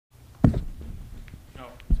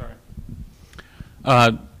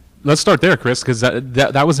Uh, let's start there, Chris, because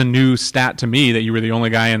that was a new stat to me that you were the only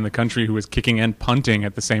guy in the country who was kicking and punting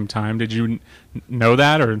at the same time. Did you know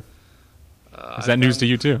that, or is that news to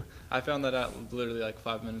you too? I found that out literally like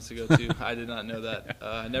 5 minutes ago too. I did not know that.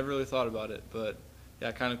 I never really thought about it, but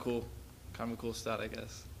yeah, kind of cool, kind of a cool stat, I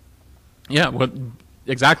guess. Yeah, what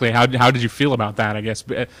exactly? How did you feel about that? I guess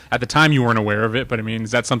at the time you weren't aware of it, but I mean,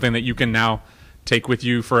 is that something that you can now take with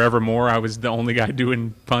you forevermore? I was the only guy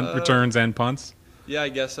doing punt returns and punts. Yeah, I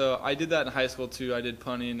guess so. I did that in high school too. I did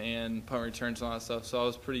punting and punt returns and all that stuff, so I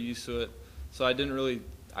was pretty used to it. So I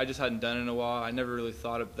just hadn't done it in a while. I never really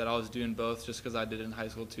thought that I was doing both just because I did it in high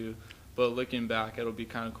school too. But looking back, it'll be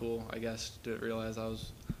kind of cool, I guess, to realize I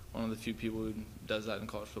was one of the few people who does that in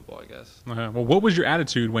college football, I guess. Well, what was your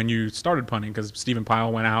attitude when you started punting? Because Stephen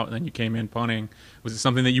Pyle went out and then you came in punting. Was it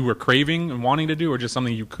something that you were craving and wanting to do, or just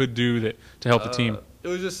something you could do to help the team? It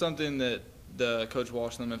was just something that the Coach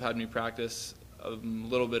Walsh and them have had me practice a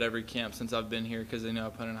little bit every camp since I've been here because they know I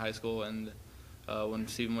punted in high school. And when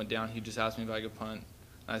Stephen went down, he just asked me if I could punt.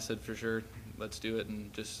 I said, for sure, let's do it.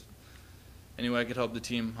 And just any way I could help the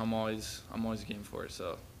team, I'm always game for it.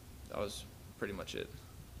 So that was pretty much it.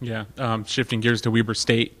 Yeah. Shifting gears to Weber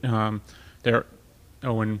State, they're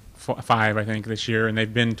 0-5, I think, this year, and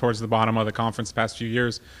they've been towards the bottom of the conference the past few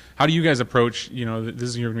years. How do you guys approach? This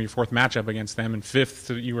is going to be your fourth matchup against them, and fifth,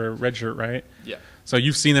 so you were redshirt, right? Yeah. So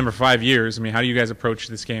you've seen them for 5 years. I mean, how do you guys approach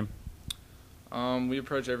this game? We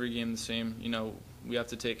approach every game the same. We have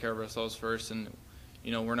to take care of ourselves first, and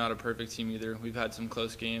we're not a perfect team either. We've had some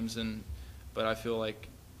close games, but I feel like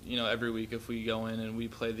every week if we go in and we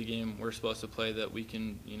play the game we're supposed to play, that we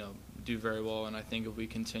can do very well. And I think if we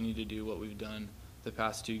continue to do what we've done the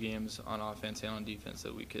past 2 games on offense and on defense,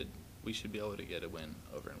 that we should be able to get a win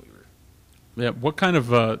over in Weber. Yeah. What kind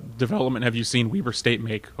of development have you seen Weber State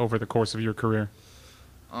make over the course of your career?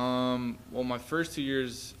 Well, my first 2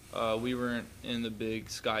 years, we weren't in the Big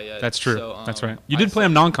Sky yet. That's true. So, That's right. You did play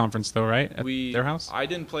them non-conference, though, right? At their house? I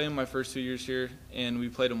didn't play them my first 2 years here, and we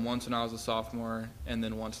played them once when I was a sophomore and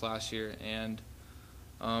then once last year. And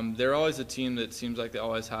they're always a team that seems like they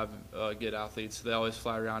always have good athletes. They always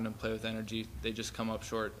fly around and play with energy. They just come up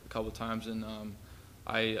short a couple times. And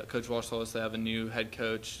Coach Walsh told us they have a new head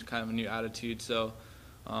coach, kind of a new attitude. So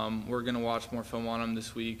we're going to watch more film on them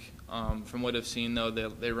this week. From what I've seen, though,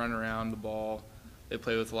 they run around the ball. They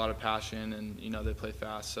play with a lot of passion, and they play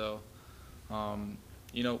fast. So,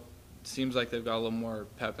 seems like they've got a little more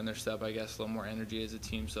pep in their step, I guess, a little more energy as a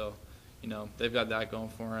team. So, they've got that going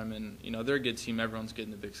for them, and they're a good team. Everyone's good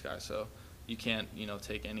in the Big Sky, so you can't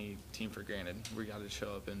take any team for granted. We got to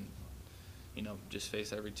show up and just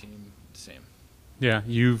face every team the same. Yeah,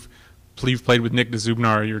 you've played with Nick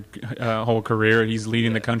DeZubnar your whole career. He's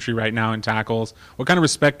leading the country right now in tackles. What kind of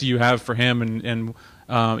respect do you have for him, and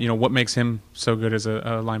what makes him so good as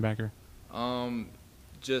a linebacker?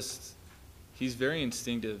 Just he's very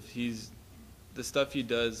instinctive. The stuff he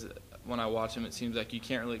does, when I watch him, it seems like you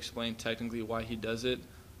can't really explain technically why he does it,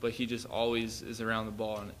 but he just always is around the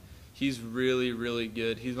ball. And he's really, really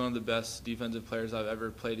good. He's one of the best defensive players I've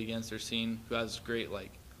ever played against or seen, who has great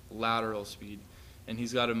lateral speed. And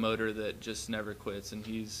he's got a motor that just never quits. And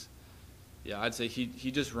I'd say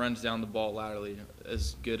he just runs down the ball laterally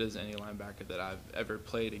as good as any linebacker that I've ever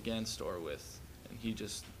played against or with. And he's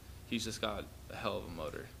just got a hell of a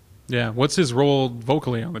motor. Yeah. What's his role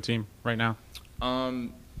vocally on the team right now?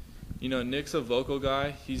 Nick's a vocal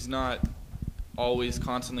guy. He's not always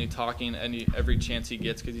constantly talking every chance he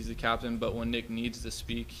gets because he's the captain. But when Nick needs to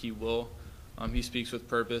speak, he will. He speaks with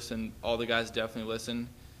purpose, and all the guys definitely listen.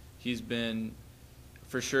 He's been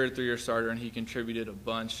for sure a 3-year starter, and he contributed a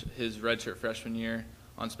bunch his redshirt freshman year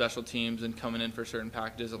on special teams and coming in for certain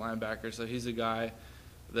packages at linebacker. So he's a guy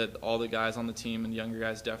that all the guys on the team and younger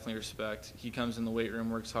guys definitely respect. He comes in the weight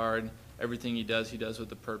room, works hard. Everything he does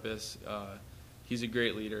with a purpose. He's a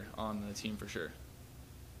great leader on the team for sure.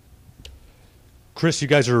 Chris, you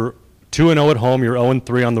guys are 2-0 at home. You're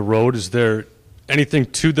 0-3 on the road. Is there anything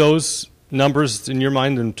to those numbers in your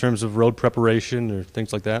mind in terms of road preparation or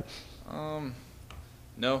things like that?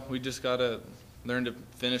 No, we just got to learn to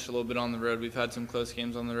finish a little bit on the road. We've had some close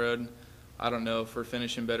games on the road. I don't know if we're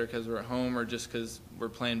finishing better because we're at home or just because we're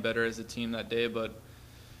playing better as a team that day, but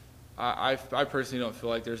I personally don't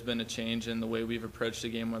feel like there's been a change in the way we've approached the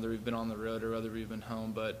game, whether we've been on the road or whether we've been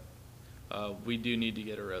home, but we do need to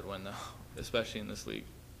get a road win, though, especially in this league.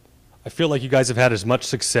 I feel like you guys have had as much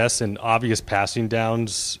success in obvious passing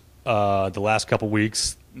downs the last couple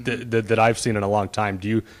weeks that I've seen in a long time.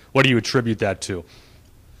 What do you attribute that to?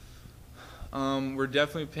 We're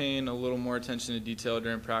definitely paying a little more attention to detail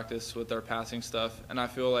during practice with our passing stuff, and I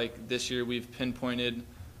feel like this year we've pinpointed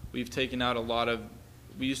we've taken out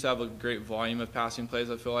we used to have a great volume of passing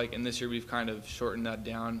plays, I feel like, and this year we've kind of shortened that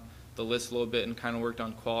down the list a little bit and kind of worked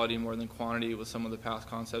on quality more than quantity with some of the pass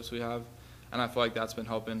concepts we have. And I feel like that's been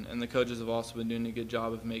helping. And the coaches have also been doing a good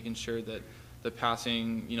job of making sure that the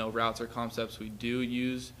passing, routes or concepts we do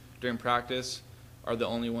use during practice are the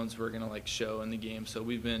only ones we're going to like show in the game. So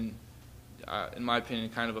we've been, in my opinion,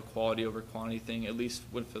 kind of a quality over quantity thing, at least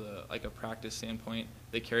for a practice standpoint,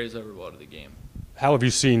 that carries over well to the game. How have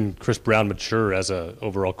you seen Chris Brown mature as a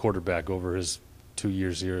overall quarterback over his 2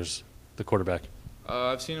 years here as the quarterback?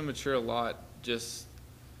 I've seen him mature a lot, just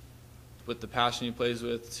with the passion he plays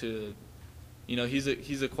with.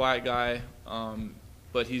 He's a quiet guy,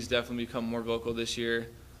 but he's definitely become more vocal this year.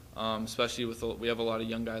 Especially we have a lot of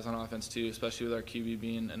young guys on offense too, especially with our QB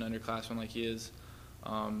being an underclassman like he is.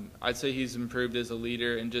 I'd say he's improved as a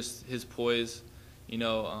leader and just his poise.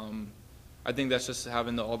 I think that's just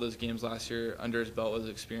having all those games last year under his belt was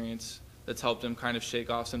experience that's helped him kind of shake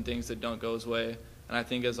off some things that don't go his way. And I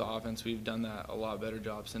think as an offense, we've done that a lot better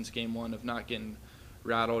job since game one of not getting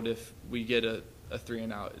rattled if we get a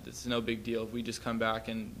 3-and-out. It's no big deal. If we just come back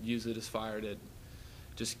and use it as fire to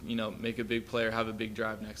just, make a big play or have a big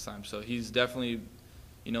drive next time. So he's definitely,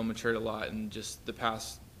 matured a lot. And just the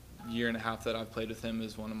past year and a half that I've played with him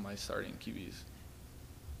is one of my starting QBs.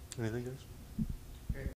 Anything else?